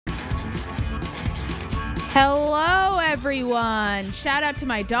Hello, everyone. Shout out to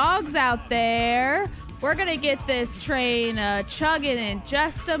my dogs out there. We're going to get this train chugging in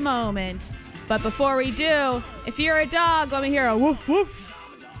just a moment. But before we do, if you're a dog, let me hear a woof woof.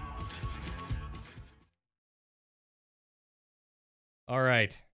 All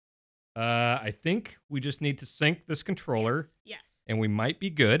right. I think we just need to sync this controller. Yes. And we might be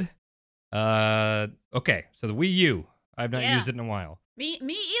good. Okay, so the Wii U. I've not used it in a while. Me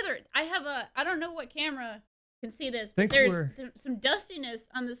either. I don't know what camera can see this, but there's some dustiness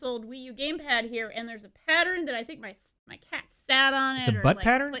on this old Wii U gamepad here, and there's a pattern that I think my cat sat on it. It's a butt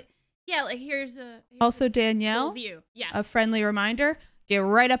pattern? Yeah, like here's a also, Danielle, view. Yes. A friendly reminder, get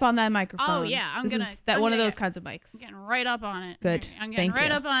right up on that microphone. Oh, yeah. I'm one of those kinds of mics. I'm getting right up on it. Good. I'm getting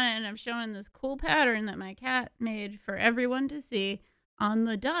right up on it, and I'm showing this cool pattern that my cat made for everyone to see on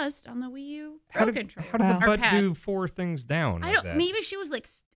the dust on the Wii U Pro controller. How did the butt do 4 things down? I don't. Maybe she was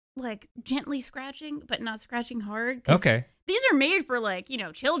like gently scratching, but not scratching hard. Okay. These are made for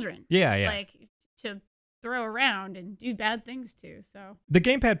children. Yeah. Like to throw around and do bad things to. So the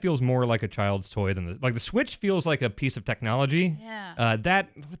gamepad feels more like a child's toy than the Switch feels like a piece of technology. Yeah. That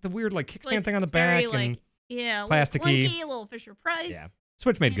with the weird kickstand thing on the back and plasticky, a little Fisher Price. Yeah.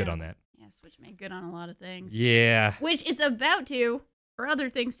 Switch made good on that. Yeah, Switch made good on a lot of things. Yeah. Which it's about to. For other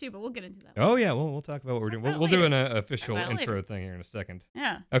things too, but we'll get into that. Oh yeah, we'll talk about what we're doing. We'll do an official intro thing here in a second.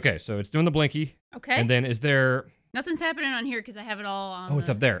 Yeah. Okay, so it's doing the blinky. Okay. And then is there? Nothing's happening on here because I have it all on. Oh, it's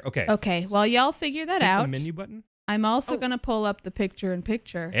up there. Okay. Okay. Well, y'all figure that out. The menu button. I'm also gonna pull up the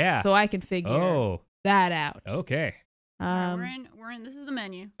picture-in-picture. Yeah. So I can figure that out. Okay. We're in. This is the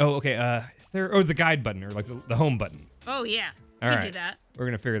menu. Oh, okay. Is there? Oh, the guide button or the home button. Oh yeah. All we right. can do that. We're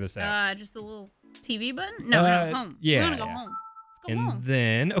gonna figure this out. Just a little TV button. No, home. Yeah. We're gonna go home. And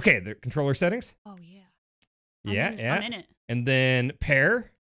then, okay, the controller settings. Oh, yeah. Yeah. I'm in it. And then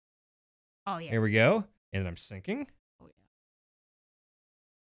pair. Oh, yeah. Here we go. And then I'm syncing. Oh,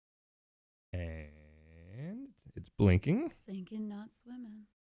 yeah. And it's blinking. Sinking, not swimming.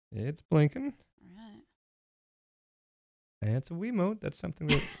 It's blinking. All right. That's a Wiimote. That's something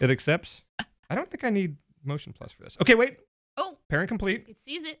that it accepts. I don't think I need Motion Plus for this. Okay, wait. Oh. Pairing complete. It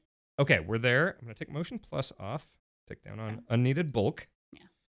sees it. Okay, we're there. I'm going to take Motion Plus off. Take down on unneeded bulk. Yeah.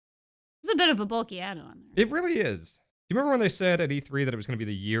 It's a bit of a bulky add-on there. It really is. Do you remember when they said at E3 that it was going to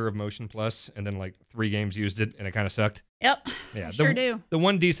be the year of Motion Plus, and then 3 games used it, and it kind of sucked? Yep. Yeah, I sure do. The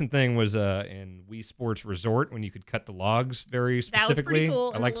one decent thing was in Wii Sports Resort when you could cut the logs very specifically. That was pretty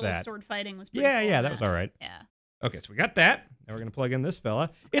cool. I like that. that. Sword fighting was pretty cool. Yeah, that was all right. Yeah. Okay, so we got that. Now we're going to plug in this fella.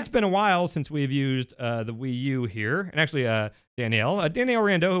 Okay. It's been a while since we've used the Wii U here. And actually, Danielle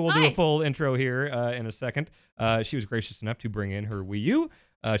Rando, who will do a full intro here in a second. She was gracious enough to bring in her Wii U.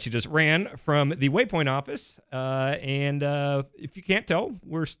 She just ran from the Waypoint office. And if you can't tell,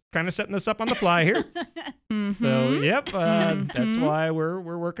 we're kind of setting this up on the fly here. So, yep, that's why we're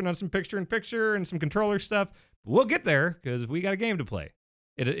working on some picture-in-picture and some controller stuff. We'll get there because we got a game to play.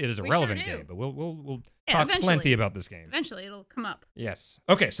 It is a relevant game, but we'll talk plenty about this game. Eventually, it'll come up. Yes.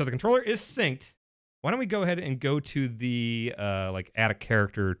 Okay, so the controller is synced. Why don't we go ahead and go to the add a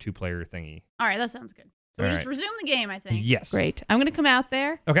character 2-player thingy? All right, that sounds good. So we just resume the game, I think. Yes. Great. I'm gonna come out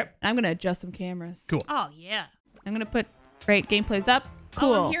there. Okay. I'm gonna adjust some cameras. Cool. Oh yeah. I'm gonna put great gameplay's up.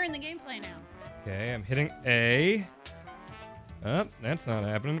 Cool. Oh, I'm hearing the gameplay now. Okay, I'm hitting A. Oh, that's not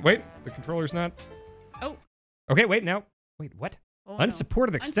happening. Wait, the controller's not. Oh. Okay, wait now. Wait, what? Oh,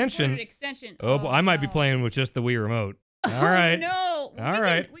 unsupported extension. Unsupported extension. Oh, boy, I might be playing with just the Wii remote. All right. No. All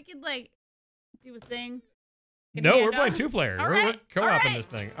right. We could do a thing. No, we're playing 2-player. We're co-oping this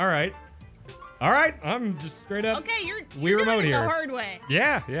thing. All right. I'm just straight up. Okay, you're Wii remote doing it here. the hard way.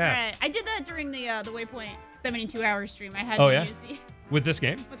 Yeah. All right. I did that during the Waypoint 72-hour stream. I had to use with this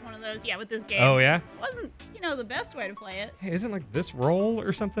game? With one of those, with this game. Oh yeah. It wasn't, the best way to play it. Hey, isn't this roll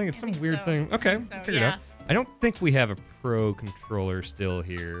or something? It's some weird thing. Okay, figure it out. I don't think we have a pro controller still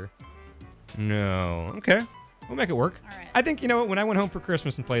here. No. Okay. We'll make it work. All right. I think, when I went home for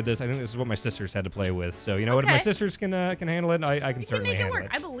Christmas and played this, I think this is what my sisters had to play with. So, what, if my sisters can handle it, I can certainly handle it.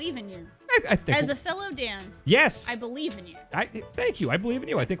 I believe in you. I think as a fellow Dan. Yes. I believe in you. Thank you. I believe in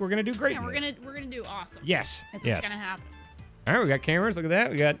you. I think we're going to do great. Yeah, we're going to do awesome. Yes. It's going to happen. All right, we got cameras. Look at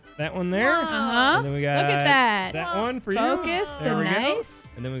that. We got that one there. And then we got look at that one for you. Focus.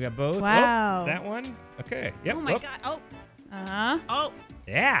 Nice. And then we got both. Wow. Oh, that one. Okay. Yep. Oh my God. Oh. Oh.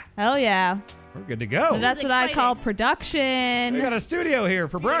 Yeah. Hell yeah. We're good to go. That's what I call production. We got a studio here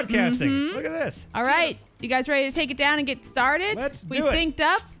for broadcasting. Look at this. All right. You guys ready to take it down and get started? Let's do it. We synced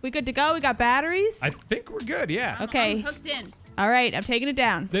up. We good to go. We got batteries. I think we're good, yeah. Okay. I'm hooked in. All right, I'm taking it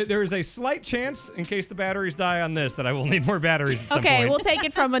down. There is a slight chance, in case the batteries die on this, that I will need more batteries at some Okay, point. we'll take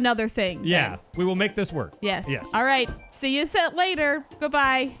it from another thing. Yeah, then. we will make this work. Yes. Yes. All right. See you later.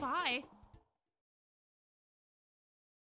 Goodbye. Bye.